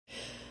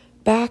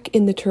Back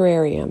in the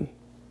terrarium.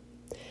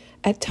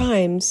 At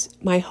times,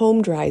 my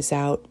home dries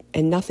out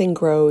and nothing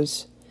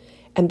grows,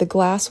 and the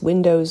glass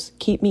windows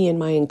keep me in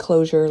my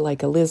enclosure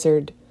like a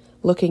lizard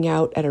looking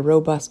out at a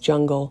robust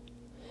jungle,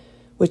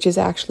 which is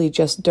actually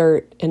just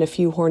dirt and a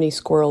few horny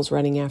squirrels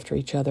running after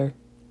each other.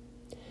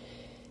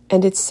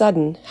 And it's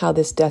sudden how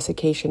this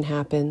desiccation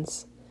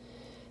happens.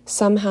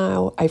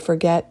 Somehow I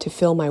forget to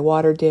fill my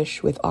water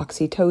dish with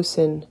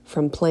oxytocin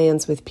from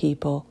plans with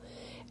people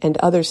and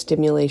other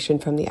stimulation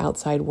from the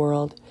outside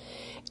world,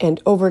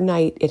 and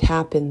overnight it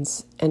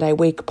happens, and I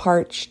wake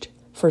parched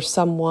for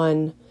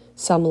someone,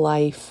 some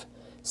life,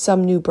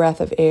 some new breath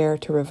of air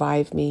to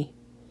revive me.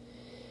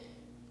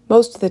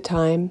 Most of the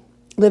time,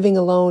 living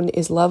alone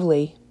is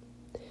lovely,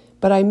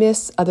 but I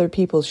miss other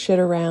people's shit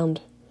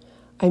around.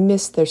 I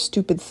miss their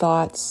stupid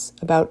thoughts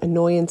about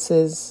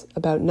annoyances,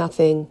 about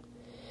nothing.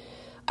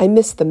 I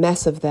miss the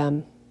mess of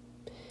them,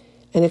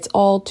 and it's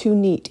all too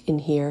neat in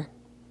here.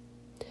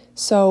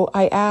 So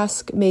I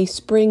ask, may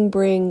spring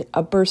bring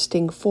a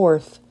bursting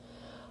forth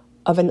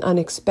of an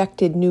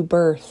unexpected new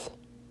birth.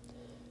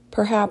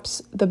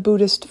 Perhaps the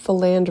Buddhist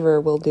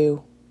philanderer will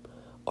do,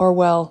 or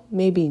well,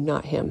 maybe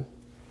not him.